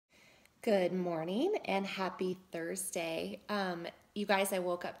Good morning and happy Thursday. You guys, I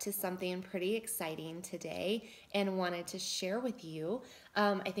woke up to something pretty exciting today and wanted to share with you.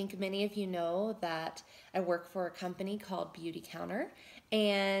 I think many of you know that I work for a company called Beautycounter.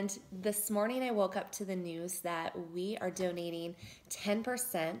 And this morning I woke up to the news that we are donating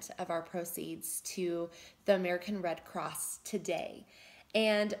 10% of our proceeds to the American Red Cross today.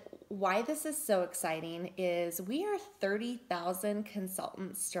 And why this is so exciting is we are 30,000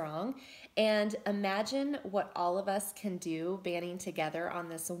 consultants strong. And imagine what all of us can do banding together on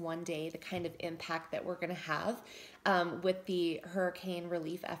this one day, the kind of impact that we're going to have with the hurricane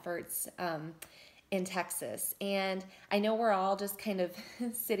relief efforts in Texas. And I know we're all just kind of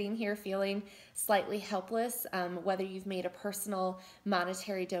sitting here feeling slightly helpless, whether you've made a personal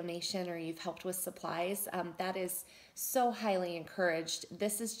monetary donation or you've helped with supplies. That is so highly encouraged.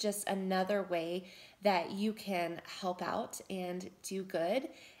 This is just another way that you can help out and do good.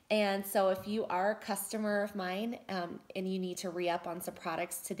 And so if you are a customer of mine and you need to re-up on some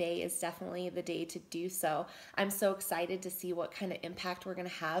products, today is definitely the day to do so. I'm so excited to see what kind of impact we're going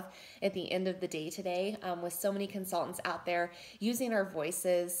to have at the end of the day today with so many consultants out there using our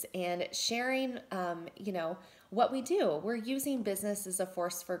voices and sharing, what we do. We're using business as a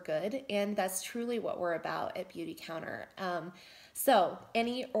force for good, and that's truly what we're about at Beautycounter. So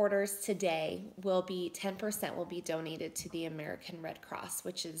any orders today will be 10% will be donated to the American Red Cross,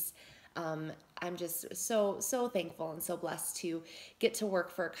 which is I'm just so thankful and so blessed to get to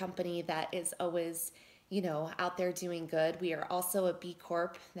work for a company that is always out there doing good. We are also a B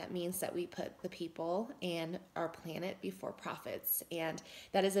Corp. That means that we put the people and our planet before profits. And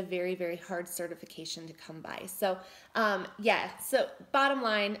that is a very, very hard certification to come by. So so bottom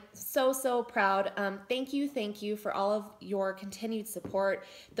line, so proud. Thank you for all of your continued support,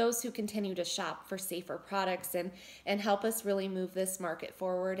 those who continue to shop for safer products and help us really move this market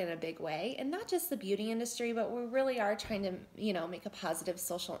forward in a big way. And not just the beauty industry, but we really are trying to, make a positive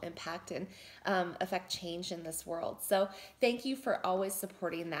social impact and affect change in this world. So thank you for always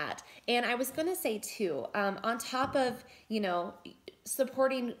supporting that. And I was going to say too, on top of,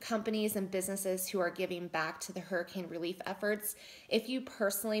 supporting companies and businesses who are giving back to the hurricane relief efforts, if you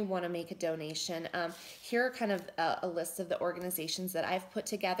personally want to make a donation, here are kind of a list of the organizations that I've put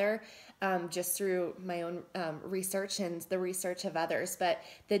together just through my own research and the research of others. But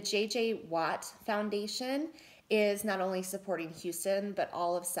the J.J. Watt Foundation is not only supporting Houston, but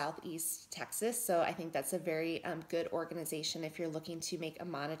all of Southeast Texas. So I think that's a very good organization if you're looking to make a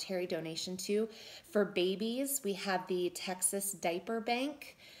monetary donation to. For babies, we have the Texas Diaper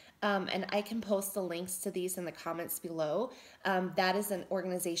Bank. And I can post the links to these in the comments below. That is an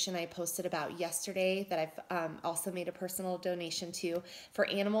organization I posted about yesterday that I've also made a personal donation to. For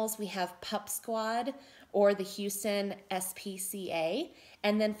animals, we have Pup Squad or the Houston SPCA.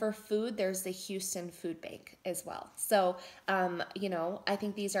 And then for food, there's the Houston Food Bank as well. So, I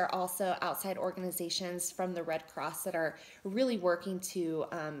think these are also outside organizations from the Red Cross that are really working to,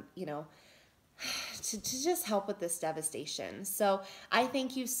 to just help with this devastation. So I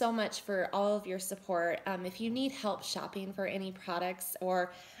thank you so much for all of your support. If you need help shopping for any products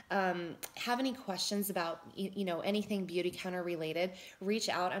or have any questions about anything Beautycounter related, reach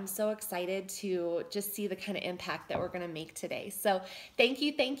out. I'm so excited to just see the kind of impact that we're going to make today. So thank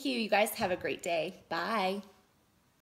you. You guys have a great day. Bye.